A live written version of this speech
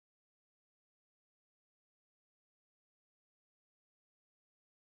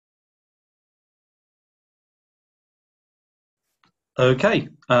Okay.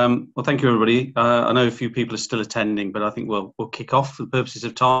 Well, thank you, everybody. I know a few people are still attending, but I think we'll kick off for the purposes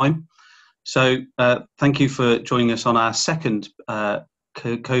of time. So thank you for joining us on our second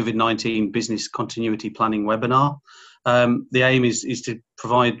COVID-19 business continuity planning webinar. The aim is to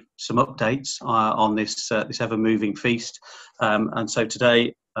provide some updates on this ever-moving feast. And so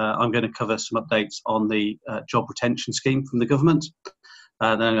today I'm going to cover some updates on the job retention scheme from the government.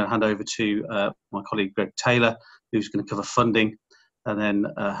 Then I'm going to hand over to my colleague Greg Taylor, who's going to cover funding, and then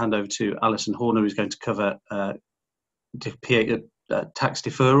hand over to Alison Horner, who's going to cover tax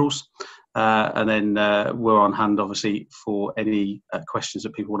deferrals. And then we're on hand, obviously, for any questions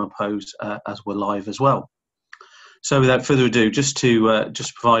that people want to pose as we're live as well. So without further ado, just to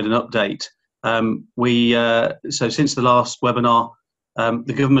provide an update, so since the last webinar,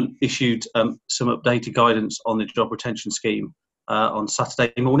 the government issued some updated guidance on the job retention scheme on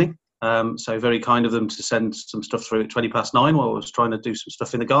Saturday morning. So very kind of them to send some stuff through at 9:20 while I was trying to do some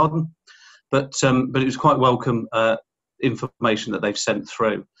stuff in the garden. But it was quite welcome information that they've sent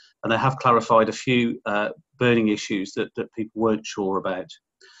through. And they have clarified a few burning issues that people weren't sure about.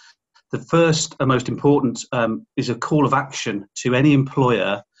 The first and most important is a call of action to any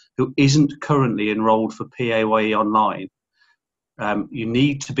employer who isn't currently enrolled for PAYE Online. You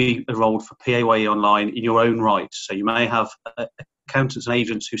need to be enrolled for PAYE Online in your own right. So you may have accountants and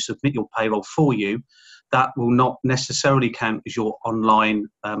agents who submit your payroll for you. That will not necessarily count as your online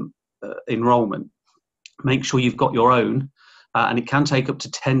enrolment. Make sure you've got your own. And it can take up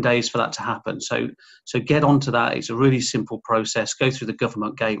to 10 days for that to happen. So get onto that. It's a really simple process. Go through the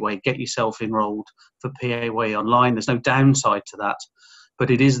government gateway, get yourself enrolled for PAYE Online. There's no downside to that, but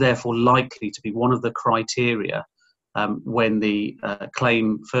it is therefore likely to be one of the criteria when the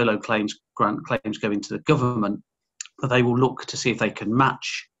furlough claims, grant claims go into the government, that they will look to see if they can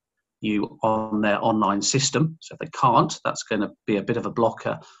match you on their online system. So if they can't, that's going to be a bit of a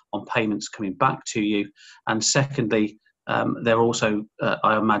blocker on payments coming back to you. And secondly, they're also,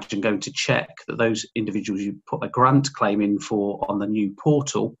 I imagine, going to check that those individuals you put a grant claim in for on the new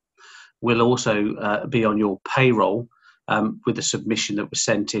portal will also be on your payroll with the submission that was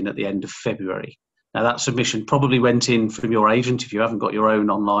sent in at the end of February. Now, that submission probably went in from your agent. If you haven't got your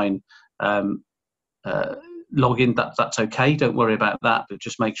own online login, that's okay. Don't worry about that, but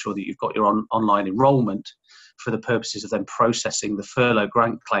just make sure that you've got your online enrolment for the purposes of them processing the furlough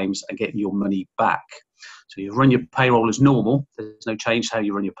grant claims and getting your money back. So you run your payroll as normal. There's no change to how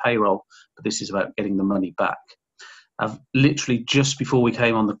you run your payroll, but this is about getting the money back. I've literally just before we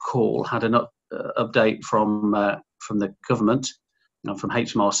came on the call had an update from the government, from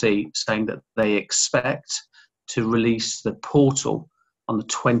HMRC, saying that they expect to release the portal on the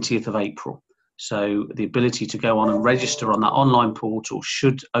 20th of April. So the ability to go on and register on that online portal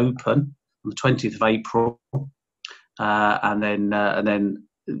should open on the 20th of April, and then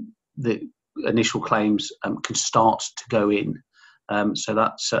the initial claims can start to go in. So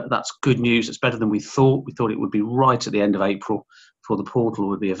that's good news. It's better than we thought. We thought it would be right at the end of April before the portal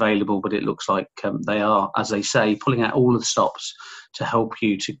would be available, but it looks like they are, as they say, pulling out all of the stops to help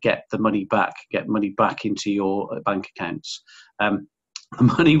you to get the money back, into your bank accounts. The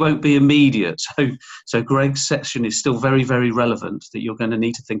money won't be immediate. So Greg's section is still very, very relevant, that you're going to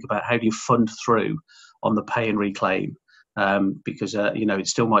need to think about how do you fund through on the pay and reclaim. Because it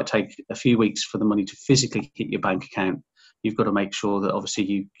still might take a few weeks for the money to physically hit your bank account. You've got to make sure that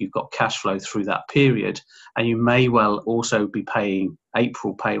obviously you've got cash flow through that period, and you may well also be paying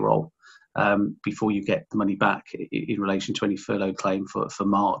April payroll before you get the money back in relation to any furlough claim for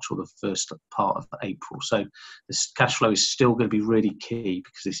March or the first part of April. So this cash flow is still going to be really key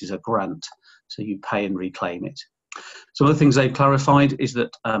because this is a grant, so you pay and reclaim it. Some of the things they've clarified is that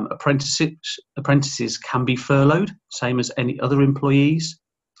apprentices can be furloughed, same as any other employees.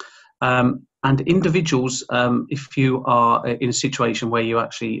 And individuals, if you are in a situation where you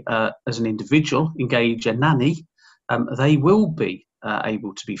actually, as an individual, engage a nanny, they will be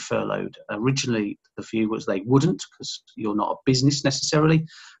able to be furloughed. Originally, the view was they wouldn't because you're not a business necessarily,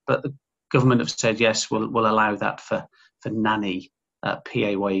 but the government have said, yes, we'll allow that for nanny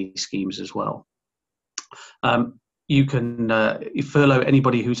PAYE schemes as well. You can furlough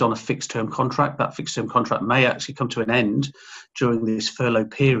anybody who's on a fixed-term contract. That fixed-term contract may actually come to an end during this furlough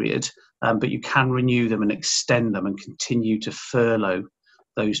period, but you can renew them and extend them and continue to furlough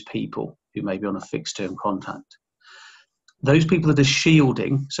those people who may be on a fixed-term contract. Those people that are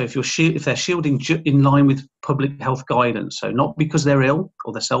shielding, so if they're shielding in line with public health guidance, so not because they're ill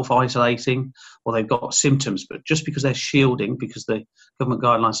or they're self-isolating or they've got symptoms, but just because they're shielding, because the government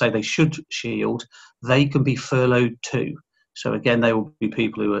guidelines say they should shield, they can be furloughed too. So again, they will be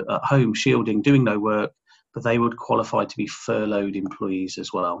people who are at home shielding, doing no work, but they would qualify to be furloughed employees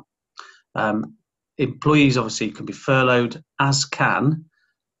as well. Employees obviously can be furloughed, as can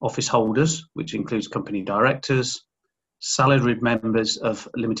office holders, which includes company directors, salaried members of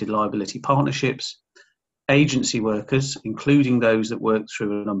limited liability partnerships, agency workers, including those that work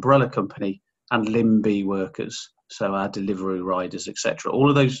through an umbrella company, and Limb B workers, so our delivery riders, etc. All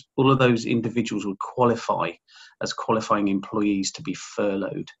of those individuals would qualify as qualifying employees to be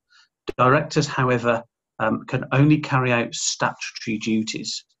furloughed. Directors, however, can only carry out statutory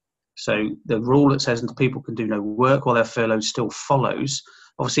duties. So the rule that says people can do no work while they're furloughed still follows.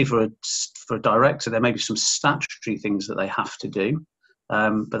 Obviously, for a director, there may be some statutory things that they have to do,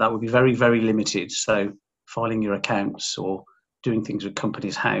 but that would be very, very limited. So filing your accounts or doing things with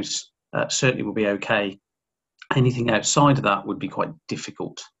Companies House certainly will be okay. Anything outside of that would be quite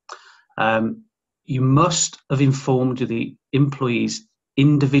difficult. You must have informed the employees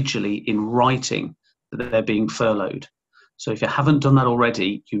individually in writing that they're being furloughed. So if you haven't done that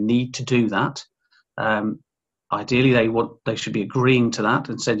already, you need to do that. Ideally, they should be agreeing to that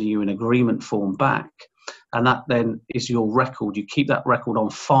and sending you an agreement form back. And that then is your record. You keep that record on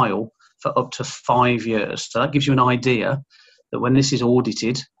file for up to 5 years. So that gives you an idea that when this is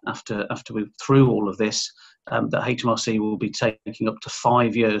audited, after we're through all of this, that HMRC will be taking up to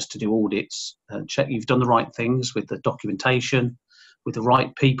 5 years to do audits and check you've done the right things with the documentation, with the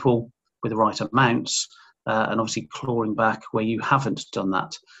right people, with the right amounts, and obviously clawing back where you haven't done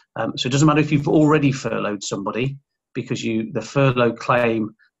that. So it doesn't matter if you've already furloughed somebody, because the furlough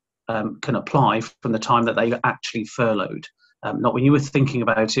claim can apply from the time that they actually furloughed, not when you were thinking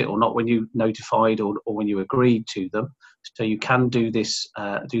about it, or not when you notified, or when you agreed to them. So you can do this,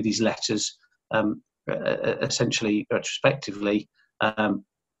 do these letters essentially retrospectively, and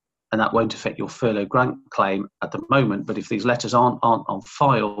that won't affect your furlough grant claim at the moment. But if these letters aren't on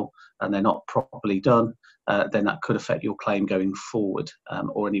file and they're not properly done, then that could affect your claim going forward,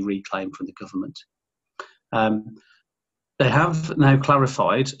 or any reclaim from the government. They have now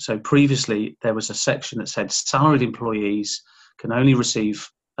clarified, so previously there was a section that said salaried employees can only receive,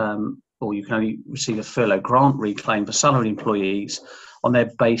 or you can only receive a furlough grant reclaim for salaried employees on their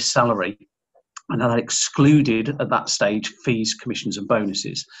base salary. And that excluded at that stage fees, commissions and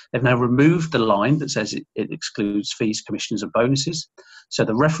bonuses. They've now removed the line that says it excludes fees, commissions and bonuses. So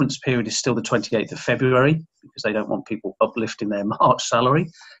the reference period is still the 28th of February, because they don't want people uplifting their March salary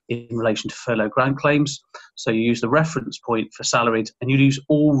in relation to furlough grant claims. So you use the reference point for salaried, and you use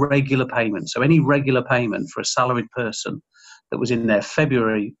all regular payments. So any regular payment for a salaried person that was in their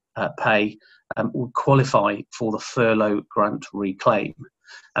February pay would qualify for the furlough grant reclaim.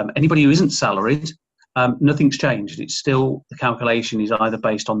 Anybody who isn't salaried, nothing's changed. It's still, the calculation is either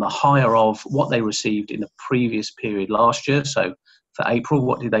based on the higher of what they received in the previous period last year. So for April,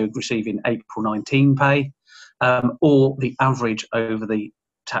 what did they receive in April 19 pay, or the average over the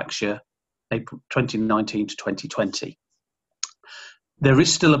tax year, April 2019 to 2020. There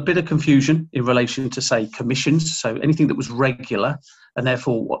is still a bit of confusion in relation to, say, commissions. So anything that was regular and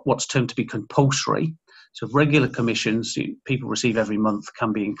therefore what's termed to be compulsory. So regular commissions people receive every month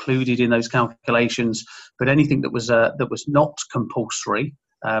can be included in those calculations, but anything that was not compulsory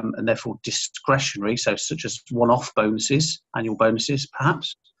and therefore discretionary, so such as one-off bonuses, annual bonuses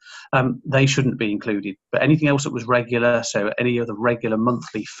perhaps, they shouldn't be included. But anything else that was regular, so any other regular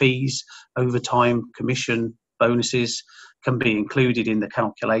monthly fees, overtime, commission, bonuses, can be included in the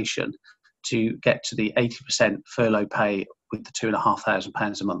calculation to get to the 80% furlough pay with the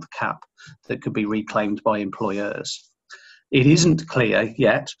 £2,500 a month cap that could be reclaimed by employers. It isn't clear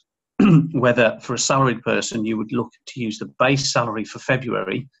yet whether for a salaried person you would look to use the base salary for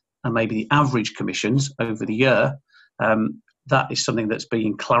February and maybe the average commissions over the year. That is something that's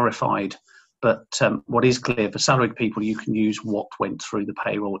being clarified. But what is clear, for salaried people, you can use what went through the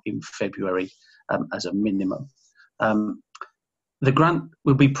payroll in February as a minimum. The grant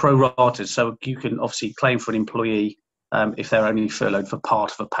will be prorated, so you can obviously claim for an employee if they're only furloughed for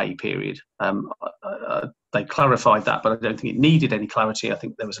part of a pay period. They clarified that, but I don't think it needed any clarity. I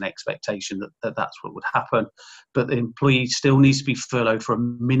think there was an expectation that that's what would happen. But the employee still needs to be furloughed for a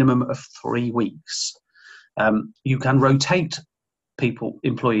minimum of 3 weeks. You can rotate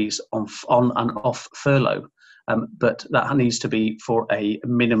employees on and off furlough, but that needs to be for a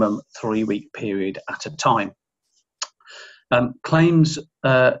minimum 3-week period at a time. Claims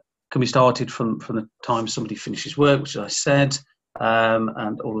can be started from the time somebody finishes work, which I said,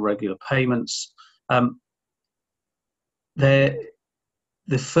 and all the regular payments.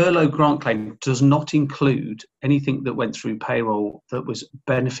 The furlough grant claim does not include anything that went through payroll that was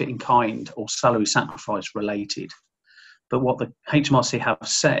benefit in kind or salary sacrifice related. But what the HMRC have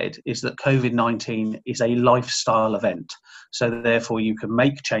said is that COVID-19 is a lifestyle event. So therefore, you can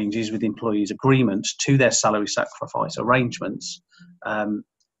make changes with employees' agreements to their salary sacrifice arrangements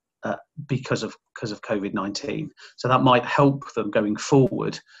because of COVID-19. So that might help them going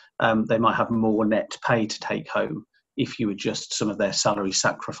forward. They might have more net pay to take home if you adjust some of their salary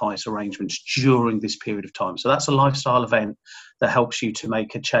sacrifice arrangements during this period of time. So that's a lifestyle event that helps you to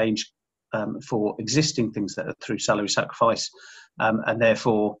make a change for existing things that are through salary sacrifice, and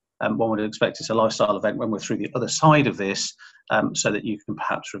therefore one would expect it's a lifestyle event when we're through the other side of this, so that you can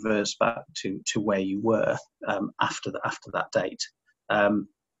perhaps reverse back to where you were after that date.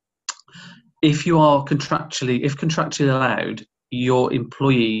 If contractually allowed, your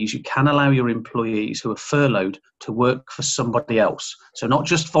employees, you can allow your employees who are furloughed to work for somebody else. So not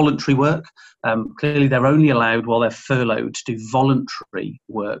just voluntary work. Clearly, they're only allowed while they're furloughed to do voluntary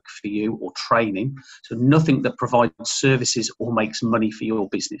work for you or training. So nothing that provides services or makes money for your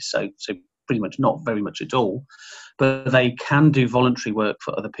business. So pretty much not very much at all. But they can do voluntary work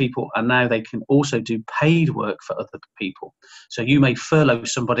for other people, and now they can also do paid work for other people. So you may furlough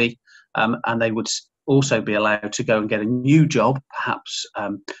somebody, and they would also be allowed to go and get a new job, perhaps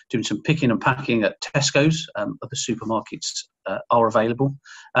doing some picking and packing at Tesco's. Other supermarkets are available,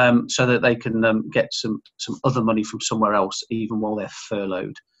 so that they can get some other money from somewhere else, even while they're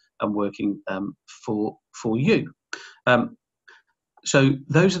furloughed and working for you. So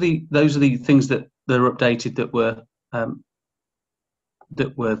those are the things that are updated that were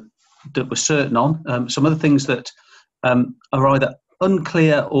certain on. Some other things that are either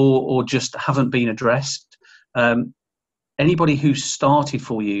unclear or just haven't been addressed. Anybody who started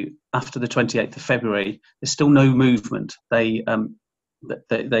for you after the 28th of February, there's still no movement. They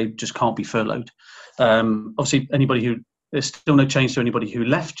just can't be furloughed. Obviously, there's still no change to anybody who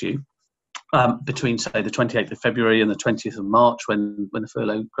left you between, say, the 28th of February and the 20th of March when the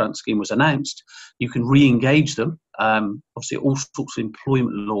furlough grant scheme was announced. You can re-engage them. Obviously, all sorts of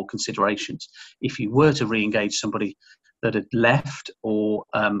employment law considerations. If you were to re-engage somebody that had left or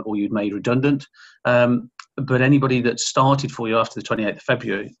you'd made redundant, but anybody that started for you after the 28th of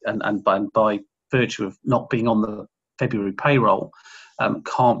February and by virtue of not being on the February payroll,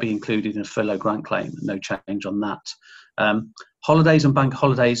 can't be included in a furlough grant claim. No change on that. Holidays and bank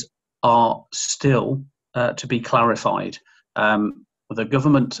holidays are still to be clarified. The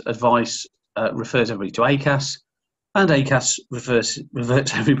government advice refers everybody to ACAS, and ACAS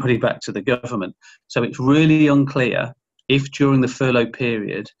reverts everybody back to the government. So it's really unclear if during the furlough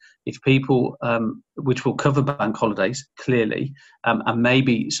period, if people, which will cover bank holidays clearly, and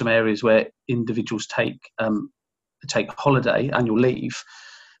maybe some areas where individuals take holiday, annual leave,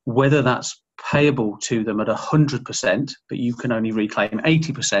 whether that's payable to them at 100%, but you can only reclaim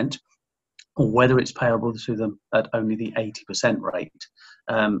 80%, or whether it's payable to them at only the 80% rate.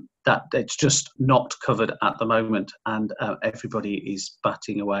 That it's just not covered at the moment, and everybody is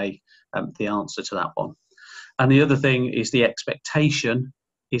batting away the answer to that one. And the other thing is the expectation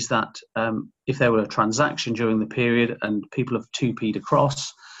is that if there were a transaction during the period and people have 2P'd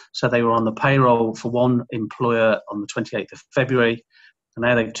across, so they were on the payroll for one employer on the 28th of February, and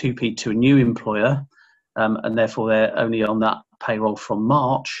now they've 2P'd to a new employer, and therefore they're only on that payroll from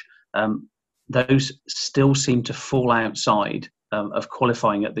March, those still seem to fall outside of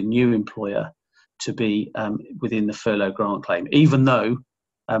qualifying at the new employer to be within the furlough grant claim, even though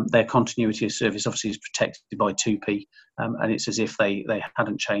their continuity of service obviously is protected by 2P, and it's as if they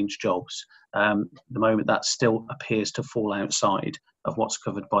hadn't changed jobs. The moment that still appears to fall outside of what's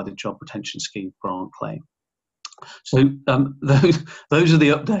covered by the Job Retention Scheme grant claim. So those are the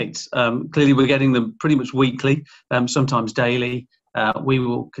updates. Clearly, we're getting them pretty much weekly, sometimes daily. We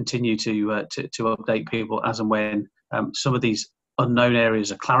will continue to update people as and when some of these unknown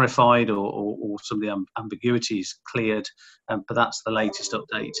areas are clarified or some of the ambiguities cleared, but that's the latest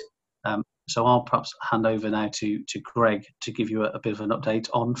update. So I'll perhaps hand over now to Greg to give you a bit of an update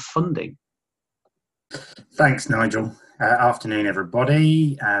on funding. Thanks, Nigel. Afternoon,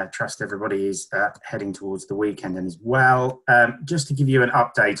 everybody. Trust everybody is heading towards the weekend and as well. Just to give you an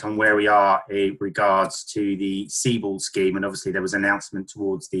update on where we are in regards to the CBIL scheme, and obviously there was an announcement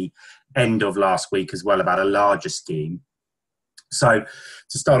towards the end of last week as well about a larger scheme. So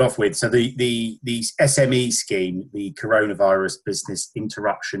to start off with, so the SME scheme, the Coronavirus Business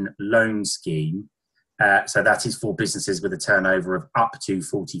Interruption Loan Scheme, so that is for businesses with a turnover of up to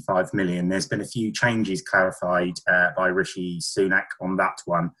 45 million. There's been a few changes clarified by Rishi Sunak on that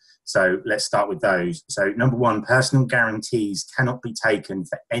one. So let's start with those. So number one, personal guarantees cannot be taken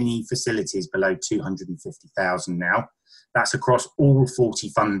for any facilities below 250,000 now. That's across all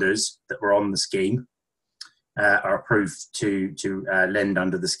 40 funders that were on the scheme. are approved to lend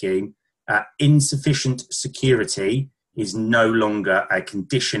under the scheme. Insufficient security is no longer a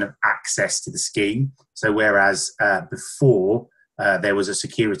condition of access to the scheme. So whereas before there was a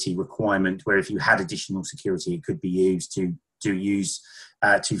security requirement where if you had additional security, it could be used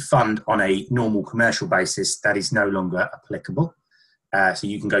to fund on a normal commercial basis, that is no longer applicable. So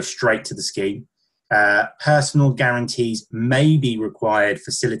you can go straight to the scheme. Personal guarantees may be required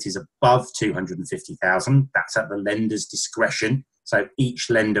facilities above 250,000. That's at the lender's discretion. So each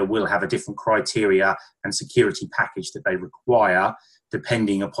lender will have a different criteria and security package that they require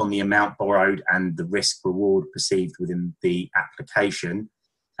depending upon the amount borrowed and the risk reward perceived within the application.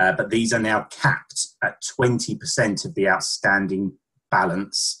 But these are now capped at 20% of the outstanding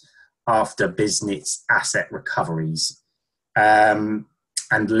balance after business asset recoveries. And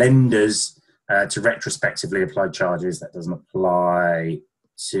lenders to retrospectively apply charges, that doesn't apply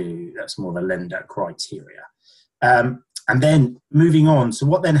to, that's more of a lender criteria. And then moving on, so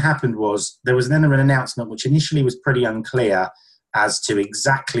what then happened was there was then an announcement which initially was pretty unclear as to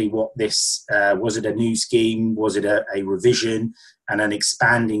exactly what this, was it a new scheme, was it a revision and an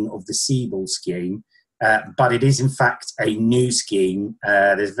expanding of the CBIL scheme, but it is in fact a new scheme.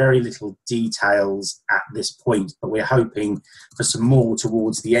 There's very little details at this point, but we're hoping for some more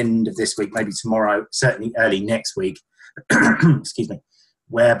towards the end of this week, maybe tomorrow, certainly early next week, excuse me,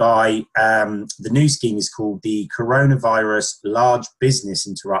 whereby the new scheme is called the Coronavirus Large Business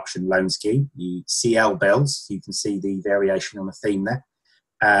Interruption Loan Scheme, the CLBILS. You can see the variation on the theme there.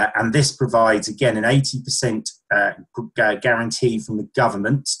 And this provides, again, an 80% guarantee from the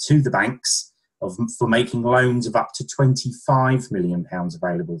government to the banks for making loans of up to £25 million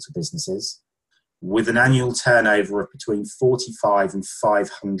available to businesses with an annual turnover of between 45 and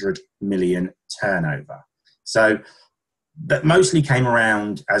 500 million turnover. So that mostly came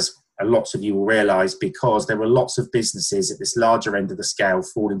around, as lots of you will realise, because there were lots of businesses at this larger end of the scale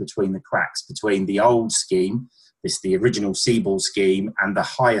falling between the cracks between the old scheme, the original CBIL scheme, and the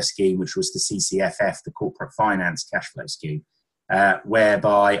higher scheme, which was the CCFF, the Corporate Finance Cash Flow Scheme,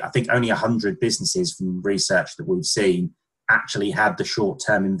 whereby I think only 100 businesses from research that we've seen actually had the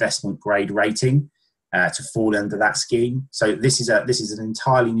short-term investment grade rating to fall under that scheme. So this is an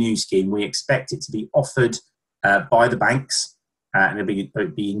entirely new scheme. We expect it to be offered by the banks, and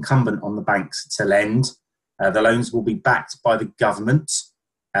it'll be incumbent on the banks to lend. The loans will be backed by the government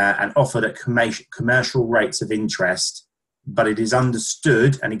and offered at commercial rates of interest, but it is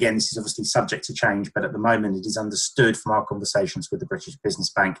understood, and again, this is obviously subject to change, but at the moment it is understood from our conversations with the British Business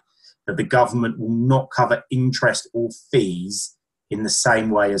Bank that the government will not cover interest or fees in the same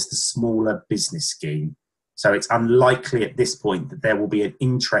way as the smaller business scheme. So it's unlikely at this point that there will be an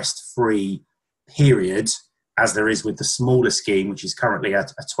interest-free period as there is with the smaller scheme, which is currently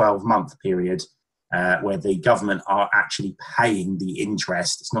at a 12-month period, where the government are actually paying the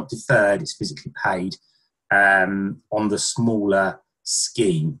interest. It's not deferred, it's physically paid on the smaller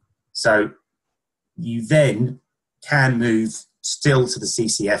scheme. So you then can move still to the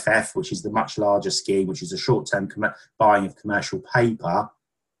CCFF, which is the much larger scheme, which is a short-term buying of commercial paper.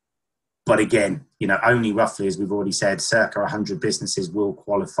 But again, only roughly, as we've already said, circa 100 businesses will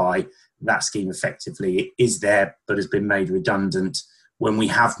qualify. That scheme effectively is there, but has been made redundant. When we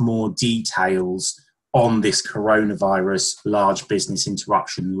have more details on this coronavirus large business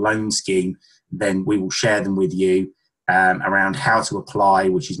interruption loan scheme, then we will share them with you around how to apply,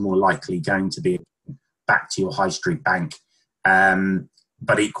 which is more likely going to be back to your high street bank.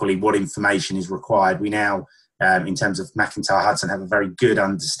 But equally, what information is required. We now, in terms of McIntyre Hudson, have a very good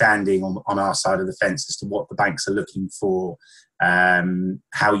understanding on our side of the fence as to what the banks are looking for,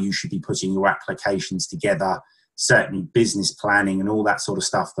 how you should be putting your applications together. Certainly business planning and all that sort of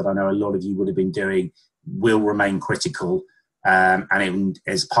stuff that I know a lot of you would have been doing will remain critical and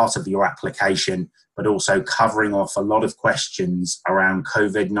as part of your application, but also covering off a lot of questions around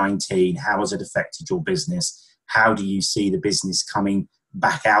COVID-19. How has it affected your business? How do you see the business coming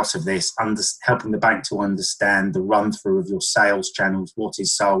back out of this? Helping the bank to understand the run through of your sales channels, what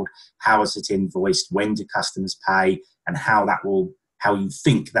is sold, how is it invoiced, when do customers pay, and how you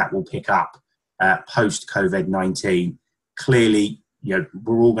think that will pick up post COVID-19. Clearly,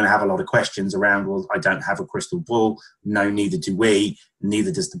 we're all going to have a lot of questions around, well, I don't have a crystal ball. No, neither do we,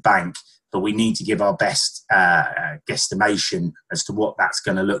 neither does the bank. But we need to give our best guesstimation as to what that's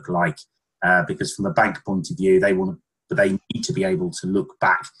going to look like. Because from a bank point of view, they need to be able to look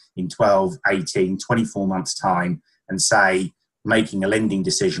back in 12, 18, 24 months' time and say, making a lending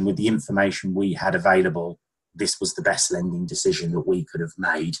decision with the information we had available, this was the best lending decision that we could have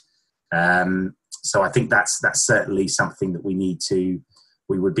made. So I think that's certainly something that we need to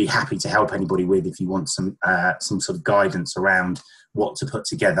we would be happy to help anybody with if you want some sort of guidance around what to put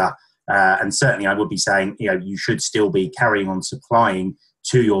together. And certainly I would be saying, you should still be carrying on supplying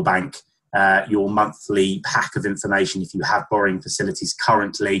to your bank your monthly pack of information. If you have borrowing facilities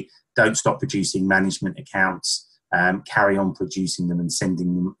currently, don't stop producing management accounts. Carry on producing them and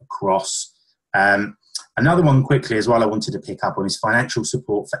sending them across. Another one quickly as well I wanted to pick up on is financial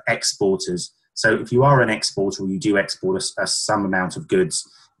support for exporters. So if you are an exporter or you do export some amount of goods,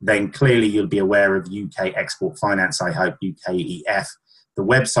 then clearly you'll be aware of UK Export Finance, I hope, UKEF. The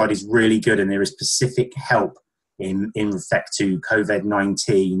website is really good and there is specific help in respect to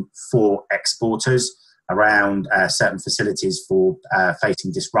COVID-19 for exporters around certain facilities for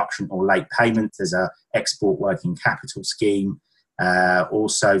facing disruption or late payment. There's a export working capital scheme,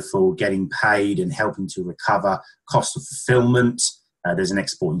 also for getting paid and helping to recover cost of fulfillment. There's an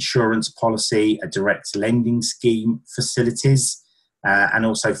export insurance policy, a direct lending scheme facilities, and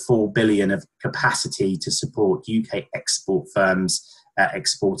also 4 billion of capacity to support UK export firms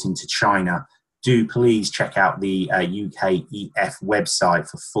exporting to China. Do please check out the UKEF website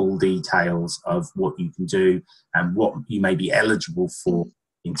for full details of what you can do and what you may be eligible for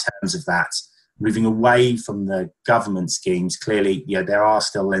in terms of that. Moving away from the government schemes, clearly, there are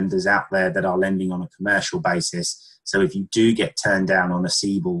still lenders out there that are lending on a commercial basis. So if you do get turned down on a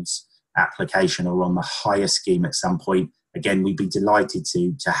CBILS application or on the higher scheme at some point, again, we'd be delighted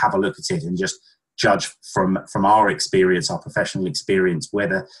to have a look at it and just judge from our experience, our professional experience,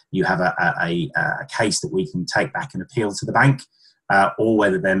 whether you have a case that we can take back and appeal to the bank, or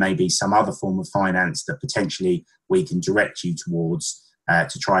whether there may be some other form of finance that potentially we can direct you towards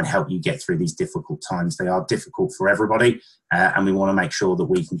to try and help you get through these difficult times. They are difficult for everybody, and we want to make sure that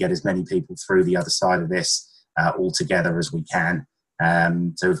we can get as many people through the other side of this all together as we can.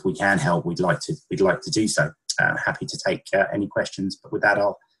 So if we can help, we'd like to do so. Happy to take any questions, but with that,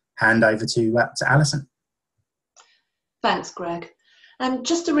 I'll hand over to Alison. Thanks, Greg.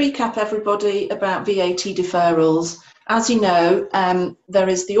 Just to recap everybody about VAT deferrals, as you know, there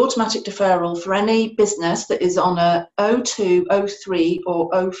is the automatic deferral for any business that is on a 02, 03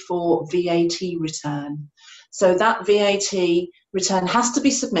 or 04 VAT return. So that VAT return has to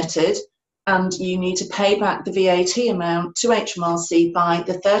be submitted and you need to pay back the VAT amount to HMRC by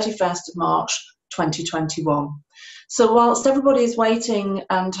the 31st of March 2021. So whilst everybody is waiting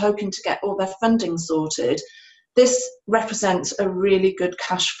and hoping to get all their funding sorted, this represents a really good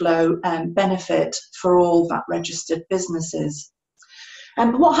cash flow benefit for all VAT registered businesses.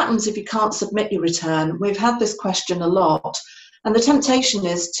 But what happens if you can't submit your return? We've had this question a lot, and the temptation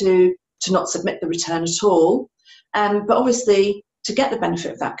is to not submit the return at all. But obviously, to get the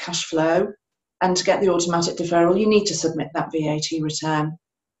benefit of that cash flow and to get the automatic deferral, you need to submit that VAT return.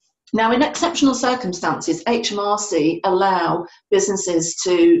 Now, in exceptional circumstances, HMRC allow businesses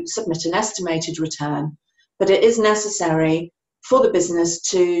to submit an estimated return, but it is necessary for the business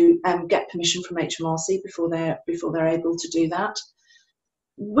to get permission from HMRC before they're able to do that.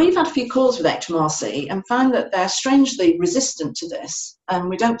 We've had a few calls with HMRC and found that they're strangely resistant to this, and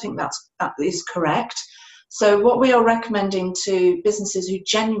we don't think that is correct. So what we are recommending to businesses who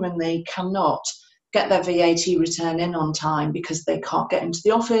genuinely cannot get their VAT return in on time because they can't get into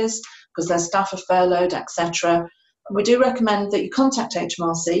the office, because their staff are furloughed, etc., we do recommend that you contact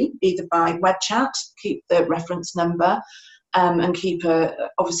HMRC either by web chat, keep the reference number, and keep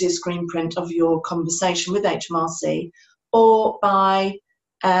obviously a screen print of your conversation with HMRC, or by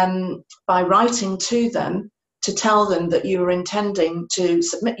writing to them to tell them that you are intending to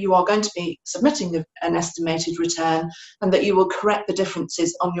submit, you are going to be submitting an estimated return, and that you will correct the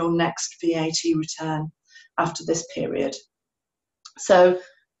differences on your next VAT return after this period. So,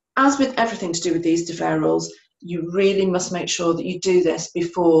 as with everything to do with these deferrals, you really must make sure that you do this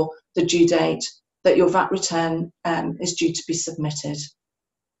before the due date that your VAT return is due to be submitted.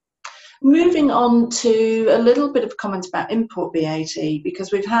 Moving on to a little bit of comment about import VAT,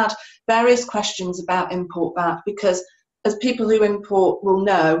 because we've had various questions about import VAT, because as people who import will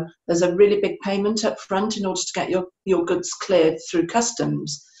know, there's a really big payment up front in order to get your goods cleared through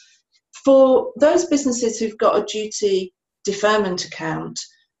customs. For those businesses who've got a duty deferment account,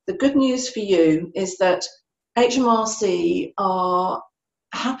 the good news for you is that HMRC are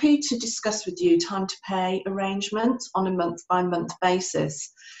happy to discuss with you time to pay arrangements on a month-by-month basis,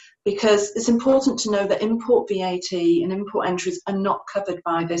 because it's important to know that import VAT and import entries are not covered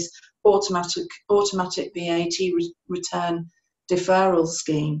by this automatic VAT return deferral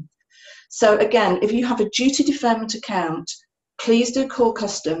scheme. So again, if you have a duty deferment account, please do call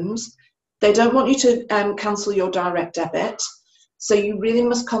customs. They don't want you to cancel your direct debit, so you really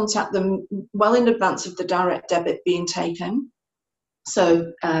must contact them well in advance of the direct debit being taken.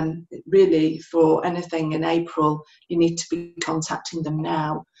 So really, for anything in April, you need to be contacting them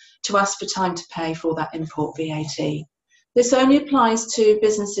now to ask for time to pay for that import VAT. This only applies to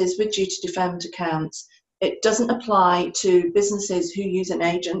businesses with duty deferment accounts. It doesn't apply to businesses who use an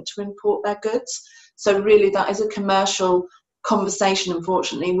agent to import their goods. So really, that is a commercial conversation,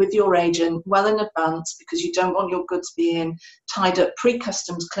 unfortunately, with your agent well in advance, because you don't want your goods being tied up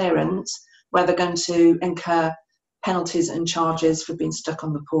pre-customs clearance, where they're going to incur penalties and charges for being stuck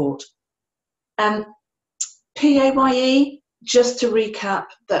on the port. PAYE, just to recap,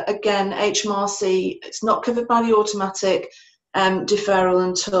 that again, HMRC, it's not covered by the automatic deferral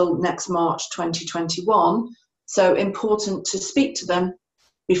until next March 2021. So important to speak to them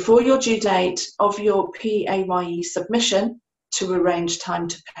before your due date of your PAYE submission to arrange time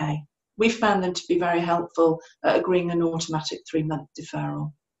to pay. We found them to be very helpful at agreeing an automatic 3-month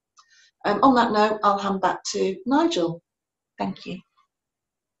deferral. On that note, I'll hand back to Nigel. Thank you.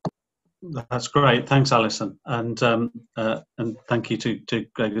 That's great. Thanks, Alison, and thank you to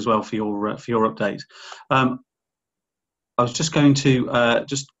Greg as well for your update. I was just going to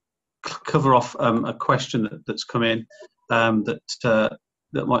just cover off a question that's come in that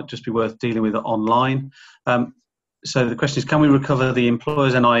might just be worth dealing with online. So the question is: can we recover the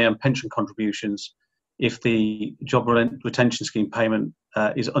employer's NI and pension contributions if the job retention scheme payment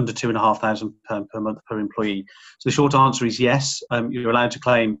is under £2,500 per month per employee? So the short answer is yes. You're allowed to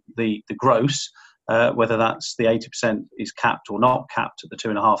claim the gross, whether that's the 80% is capped or not capped at the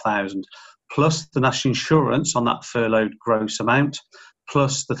 £2,500, plus the national insurance on that furloughed gross amount,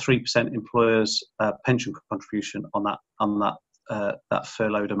 plus the 3% employer's pension contribution on that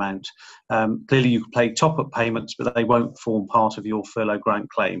furloughed amount. Clearly, you can pay top-up payments, but they won't form part of your furlough grant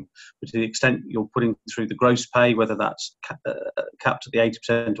claim. But to the extent you're putting through the gross pay, whether that's capped at the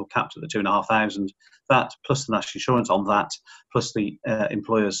 80% or capped at the £2,500, that plus the national insurance on that, plus the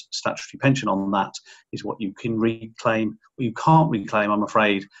employer's statutory pension on that, is what you can reclaim. What you can't reclaim, I'm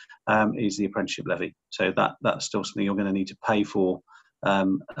afraid, is the apprenticeship levy. So that's still something you're going to need to pay for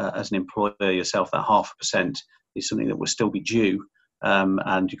as an employer yourself. That 0.5% is something that will still be due,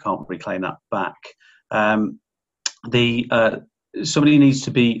 and you can't reclaim that back. Somebody needs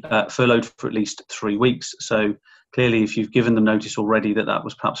to be furloughed for at least 3 weeks. So clearly, if you've given them notice already that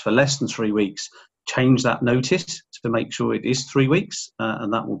was perhaps for less than 3 weeks, change that notice to make sure it is 3 weeks,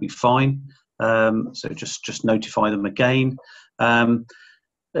 and that will be fine. So just notify them again.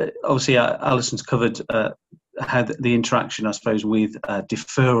 Obviously, Alison's covered how the interaction, I suppose, with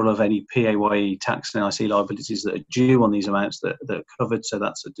deferral of any PAYE tax and NIC liabilities that are due on these amounts that are covered. So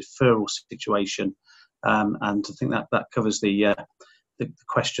that's a deferral situation, and I think that covers the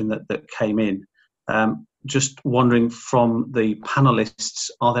question that came in. Just wondering from the panelists,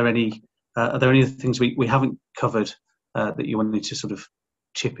 are there any things we haven't covered that you wanted to sort of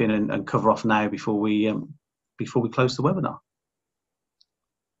chip in and cover off now before we close the webinar?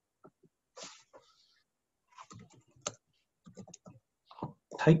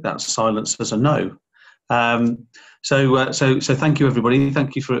 Take that silence as a no. So thank you, everybody.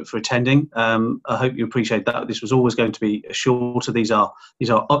 Thank you for attending. I hope you appreciate that. This was always going to be shorter. These are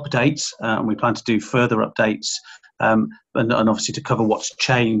updates, and we plan to do further updates, and obviously to cover what's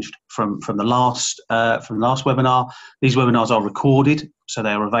changed from the last webinar. These webinars are recorded, so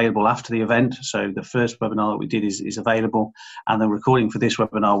they are available after the event. So the first webinar that we did is available, and the recording for this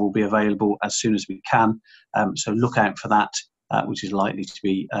webinar will be available as soon as we can. So look out for that. Which is likely to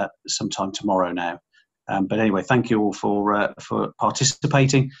be sometime tomorrow now. But anyway, thank you all for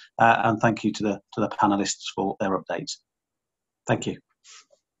participating, and thank you to the panelists for their updates. Thank you.